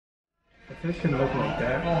It should look like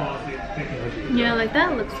that. Yeah, like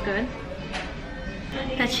that looks good.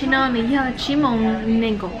 Tại chị nó này giờ chỉ mong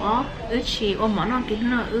nên có chỉ ôm món nó kia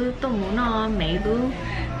nó tôi muốn nó mấy bữa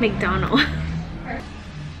McDonald's.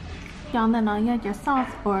 Chọn là nó giờ cho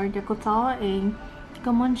sauce or cho cô cháu ấy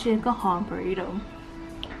có món gì có hot burrito.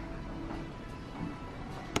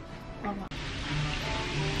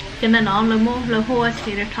 Cho nên nó là hoa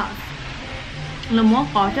chỉ để thọt. Là món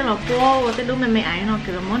có cho là cô và cái lúc mẹ ấy nó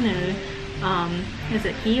kiểu là món này is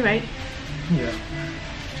it he right? Yeah.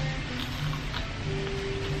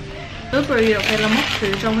 Cái burrito phải là món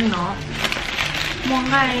thứ trong cái nó. Mua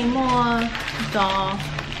ngay mua giò,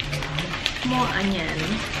 mua onion,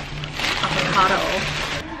 avocado.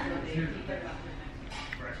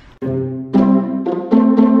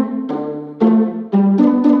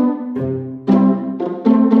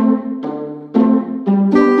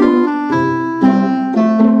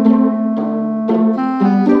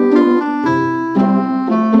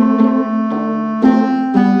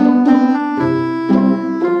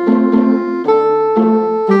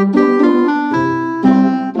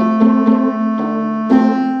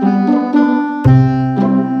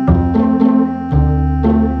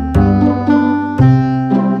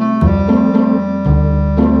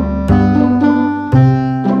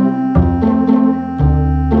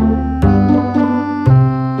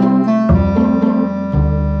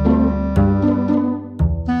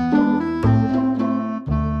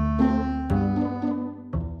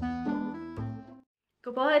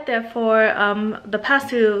 For the past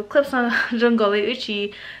two clips on jungle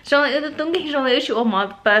uchi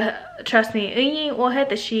but trust me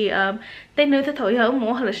they knew that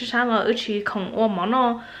uchi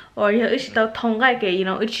or you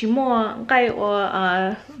know uchi more guy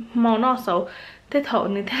or mono so they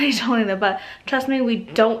told me but trust me, we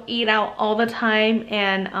don't eat out all the time,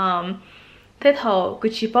 and they told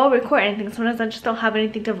Gucci record anything. Sometimes I just don't have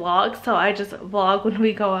anything to vlog, so I just vlog when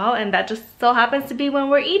we go out, and that just so happens to be when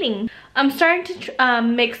we're eating. I'm starting to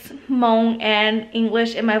mix Hmong and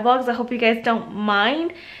English in my vlogs. I hope you guys don't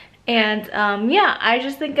mind. And yeah, I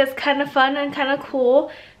just think it's kind of fun and kind of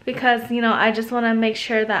cool because, you know, I just want to make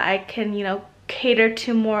sure that I can, you know, cater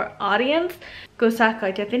to more audience. Go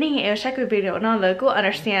saka video go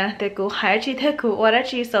understand the go haji the go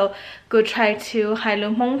warachi, so go try to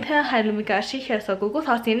hailu mongta hailu mikashi here, so go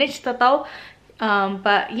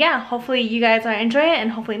but yeah, hopefully you guys are enjoying it,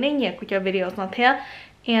 and hopefully nanya with your videos not here,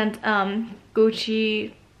 and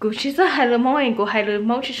Gucci's a hailu mong and go hailu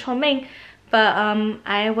mochi choming. But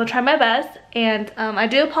I will try my best, and I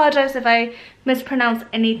do apologize if I mispronounce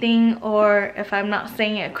anything or if I'm not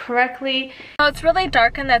saying it correctly. So it's really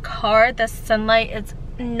dark in the car. The sunlight is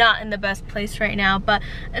not in the best place right now, but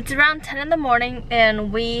it's around 10 in the morning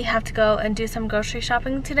and we have to go and do some grocery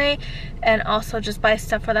shopping today and also just buy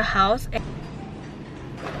stuff for the house.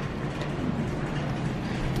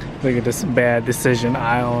 Look at this bad decision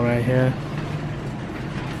aisle right here.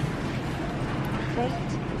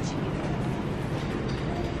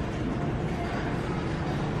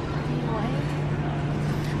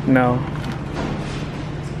 No.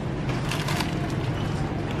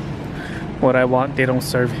 What I want, they don't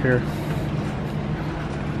serve here.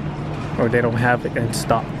 Or they don't have it in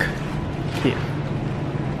stock here.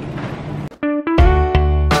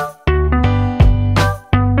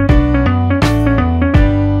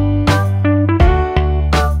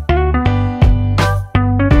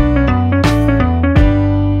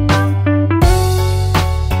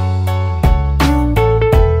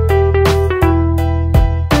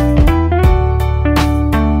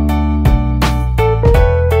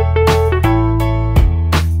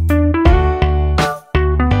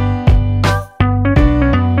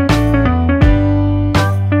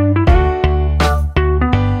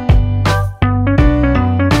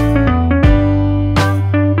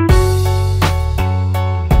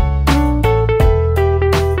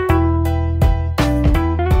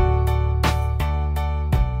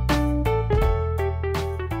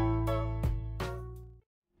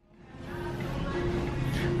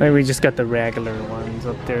 Maybe we just got the regular ones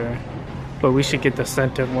up there, but we should get the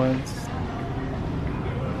scented ones.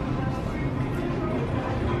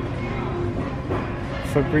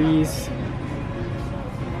 Febreze.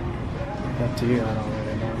 Up to you, I don't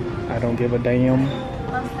really know. I don't give a damn.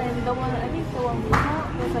 Last time, the one, I think the one we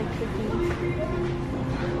got was like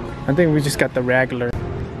 15. I think we just got the regular.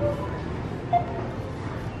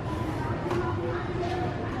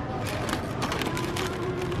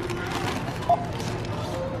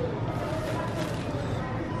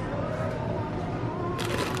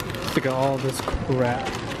 Look at all this crap.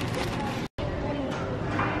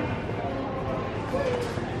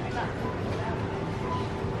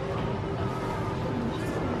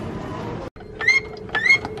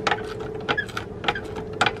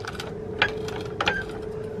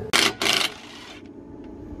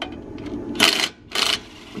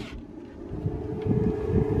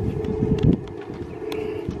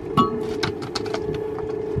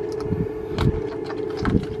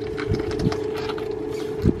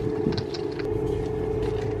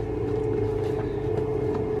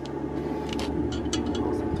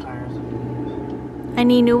 I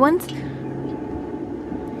need new ones?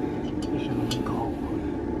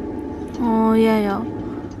 Oh, yeah, yeah.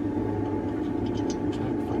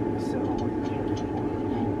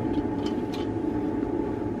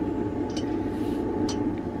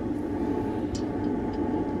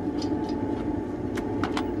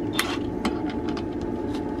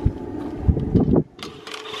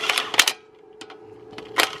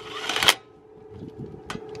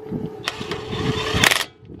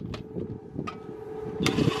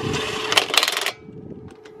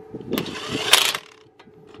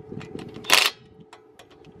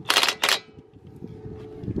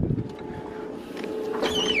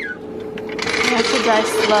 You have to drive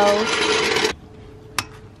slow.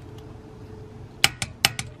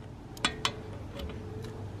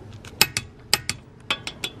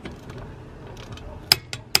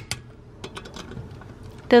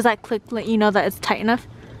 Does that click let you know that it's tight enough?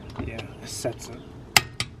 Yeah, it sets it.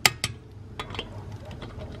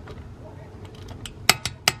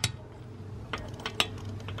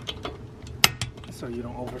 So you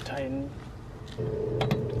don't over tighten.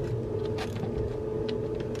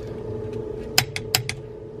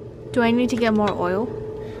 Do I need to get more oil?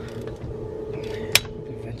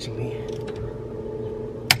 Eventually.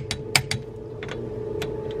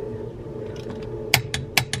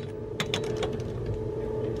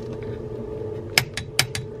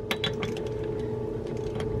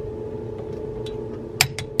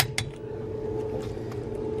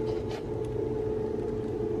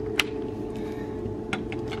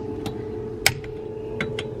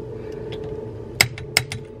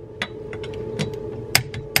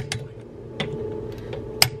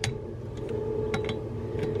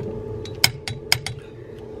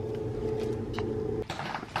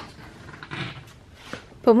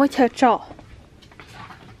 But what's her jaw?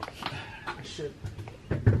 I should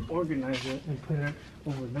organize it and put it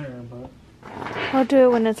over there, but I'll do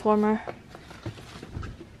it when it's warmer.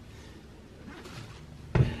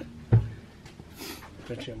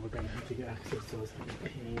 bet you we're gonna have to get access to those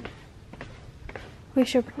pain. We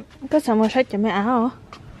should get some more shake your out.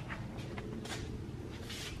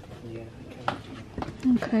 Yeah, I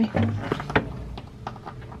can. Okay.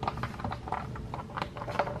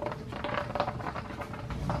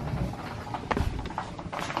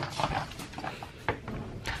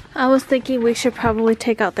 I was thinking we should probably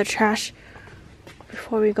take out the trash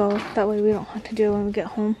before we go. That way we don't have to do it when we get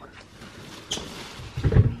home.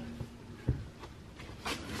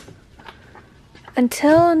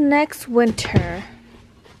 Until next winter.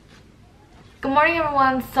 Good morning,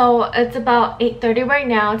 everyone. So it's about 8:30 right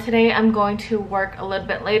now. Today I'm going to work a little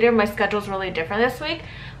bit later. My schedule's really different this week.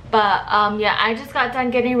 But yeah, I just got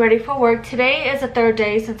done getting ready for work. Today is the third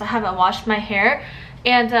day since I haven't washed my hair.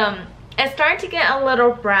 And it's starting to get a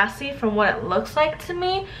little brassy from what it looks like to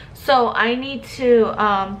me. So I need to,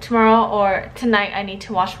 tomorrow or tonight, I need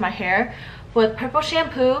to wash my hair with purple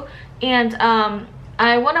shampoo. And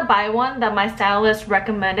I want to buy one that my stylist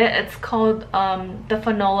recommended. It's called the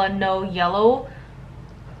Fanola No Yellow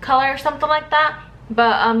color or something like that.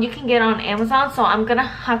 But you can get it on Amazon. So I'm going to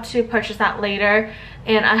have to purchase that later.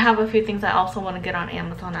 And I have a few things I also want to get on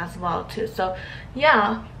Amazon as well too. So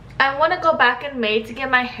yeah. I want to go back in May to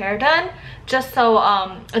get my hair done, just so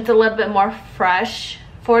it's a little bit more fresh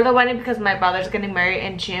for the wedding because my brother's getting married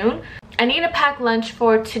in June. I need to pack lunch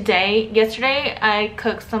for today. Yesterday I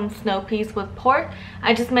cooked some snow peas with pork.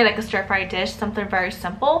 I just made like a stir-fry dish, something very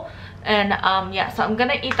simple. And yeah, so I'm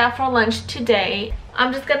gonna eat that for lunch today.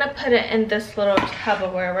 I'm just gonna put it in this little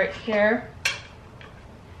Tupperware right here.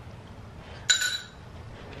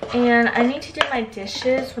 And I need to do my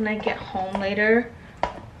dishes when I get home later.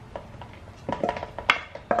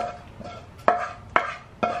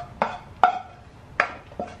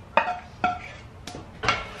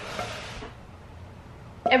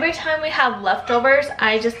 Every time we have leftovers,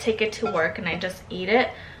 I just take it to work and I just eat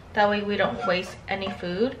it. That way we don't waste any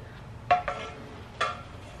food.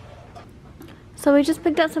 So we just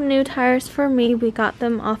picked up some new tires for me. We got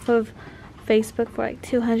them off of Facebook for like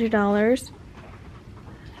 $200.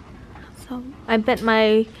 So I bent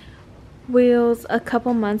my wheels a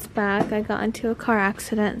couple months back. I got into a car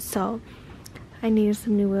accident, so I needed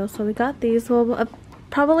some new wheels. So we got these. We'll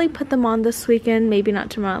probably put them on this weekend, maybe not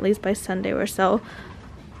tomorrow, at least by Sunday or so.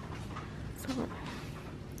 So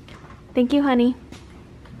thank you, honey.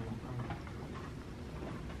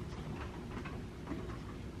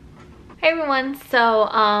 Hey everyone,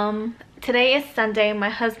 so today is Sunday. My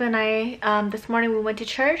husband and I, this morning we went to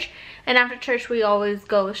church, and after church we always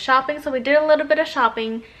go shopping, so we did a little bit of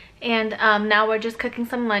shopping, and now we're just cooking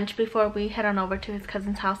some lunch before we head on over to his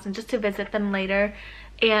cousin's house and just to visit them later.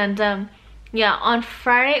 And yeah, on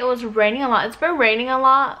Friday it was raining a lot. It's been raining a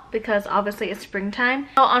lot because obviously it's springtime.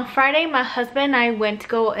 So on Friday, my husband and I went to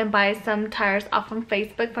go and buy some tires off on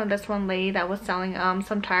Facebook from this one lady that was selling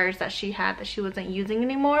some tires that she had that she wasn't using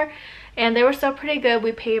anymore, and they were still pretty good.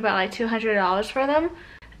 We paid about like $200 for them.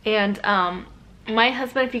 And my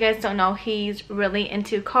husband, if you guys don't know, he's really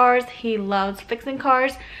into cars. He loves fixing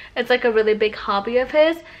cars. It's like a really big hobby of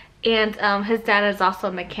his, and his dad is also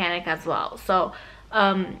a mechanic as well. So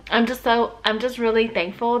I'm just really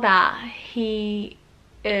thankful that he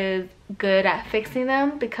is good at fixing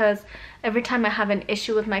them, because every time I have an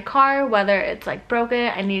issue with my car, whether it's like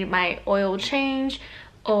broken, I need my oil change,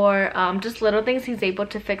 or just little things, he's able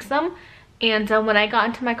to fix them. And when I got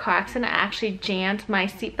into my car accident, I actually jammed my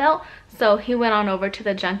seatbelt, so he went on over to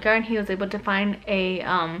the junkyard and he was able to find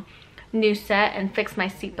a new set and fix my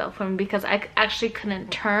seatbelt for me, because I actually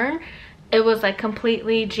couldn't turn. It was like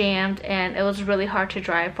completely jammed, and it was really hard to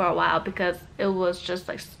drive for a while because it was just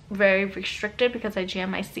like very restricted because I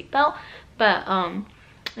jammed my seatbelt. But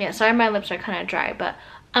yeah, sorry my lips are kind of dry, but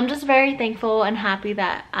I'm just very thankful and happy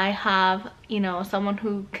that I have, you know, someone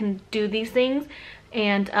who can do these things.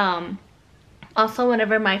 And also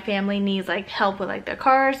whenever my family needs like help with like their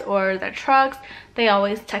cars or their trucks, they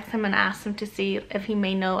always text him and ask him to see if he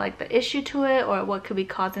may know like the issue to it or what could be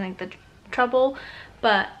causing like the trouble.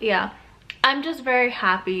 But yeah, I'm just very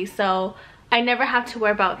happy. So I never have to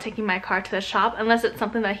worry about taking my car to the shop unless it's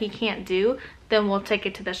something that he can't do, then we'll take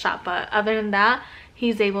it to the shop. But other than that,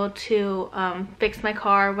 he's able to fix my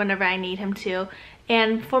car whenever I need him to.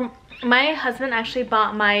 And for my husband actually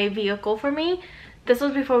bought my vehicle for me. This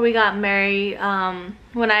was before we got married.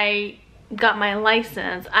 When I got my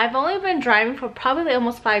license, I've only been driving for probably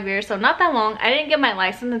almost 5 years, so not that long. I didn't get my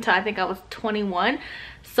license until I think I was 21.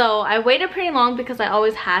 So I waited pretty long because I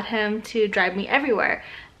always had him to drive me everywhere.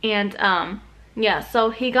 And yeah,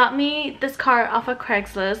 so he got me this car off of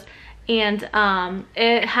Craigslist, and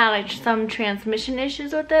it had like some transmission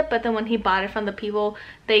issues with it, but then when he bought it from the people,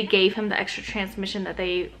 they gave him the extra transmission that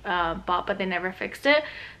they bought, but they never fixed it.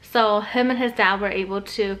 So him and his dad were able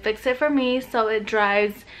to fix it for me, so it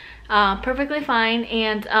drives perfectly fine.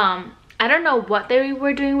 And I don't know what they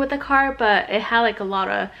were doing with the car, but it had like a lot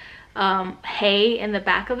of hay in the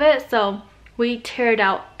back of it, so we teared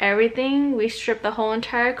out everything. We stripped the whole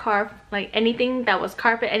entire car, like anything that was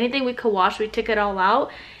carpet, anything we could wash, we took it all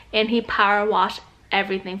out, and he power washed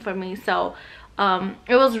everything for me. So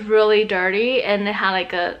it was really dirty and it had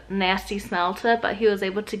like a nasty smell to it, but he was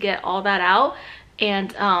able to get all that out.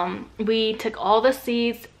 And we took all the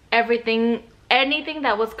seats, everything, anything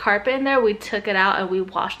that was carpet in there, we took it out and we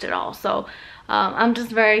washed it all. So I'm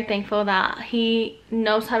just very thankful that he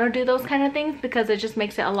knows how to do those kind of things, because it just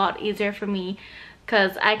makes it a lot easier for me.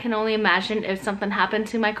 Because I can only imagine if something happened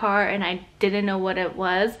to my car and I didn't know what it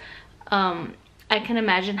was. I can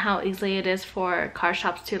imagine how easily it is for car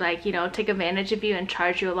shops to, like, you know, take advantage of you and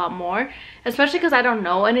charge you a lot more. Especially because I don't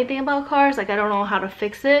know anything about cars. Like, I don't know how to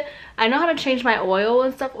fix it. I know how to change my oil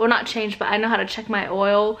and stuff. Well, not change, but I know how to check my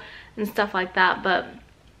oil and stuff like that. But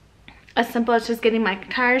as simple as just getting my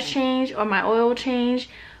tires changed or my oil changed,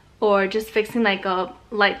 or just fixing like a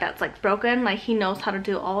light that's like broken, like he knows how to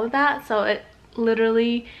do all of that. So it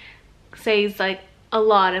literally saves like a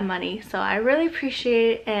lot of money. So I really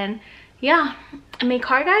appreciate it. And yeah, I mean,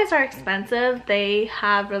 car guys are expensive. They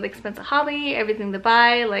have really expensive hobby, everything to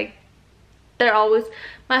buy. Like, they're always,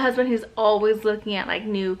 my husband, he's always looking at like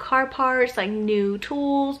new car parts, like new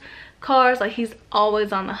tools, cars, like he's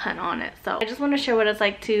always on the hunt on it. So I just want to share what it's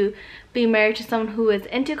like to be married to someone who is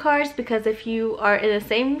into cars, because if you are in the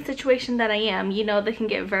same situation that I am, you know they can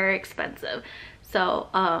get very expensive. So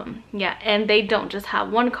yeah, and they don't just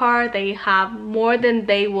have one car, they have more than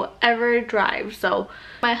they will ever drive. So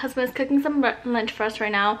my husband is cooking some lunch for us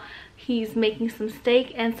right now. He's making some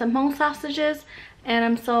steak and some Hmong sausages, and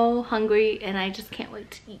I'm so hungry and I just can't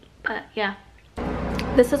wait to eat. But yeah,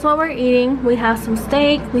 this is what we're eating. We have some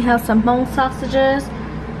steak, we have some Hmong sausages.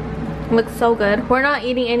 Looks so good. We're not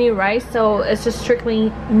eating any rice, so it's just strictly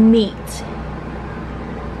meat.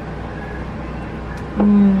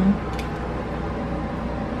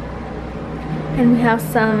 And we have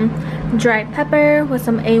some dried pepper with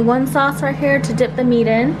some A1 sauce right here to dip the meat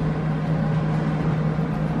in.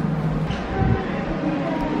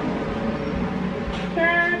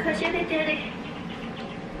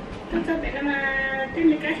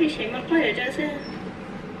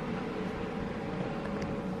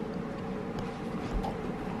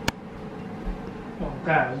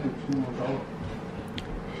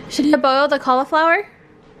 Should I boil the cauliflower?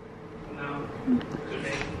 No.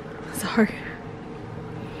 Sorry.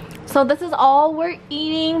 So this is all we're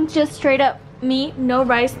eating, just straight up meat, no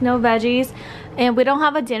rice, no veggies, and we don't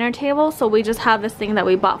have a dinner table, so we just have this thing that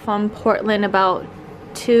we bought from Portland about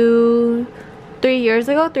 3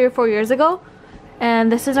 or 4 years ago,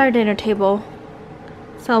 and this is our dinner table.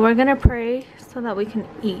 So we're gonna pray so that we can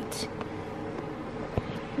eat.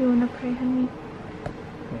 You wanna pray, honey?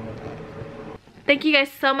 Thank you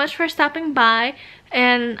guys so much for stopping by,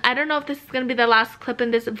 and I don't know if this is gonna be the last clip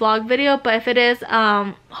in this vlog video, but if it is,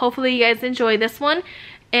 hopefully you guys enjoy this one.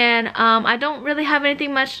 And I don't really have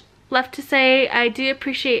anything much left to say. I do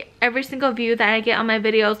appreciate every single view that I get on my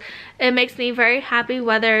videos. It makes me very happy,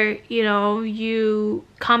 whether you know you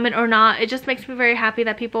comment or not. It just makes me very happy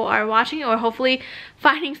that people are watching or hopefully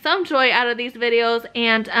finding some joy out of these videos.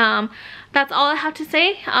 And that's all I have to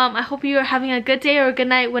say. I hope you are having a good day or a good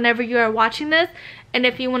night whenever you are watching this. And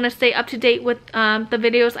if you want to stay up to date with the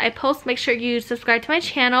videos I post, make sure you subscribe to my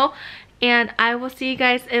channel, and I will see you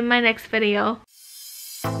guys in my next video.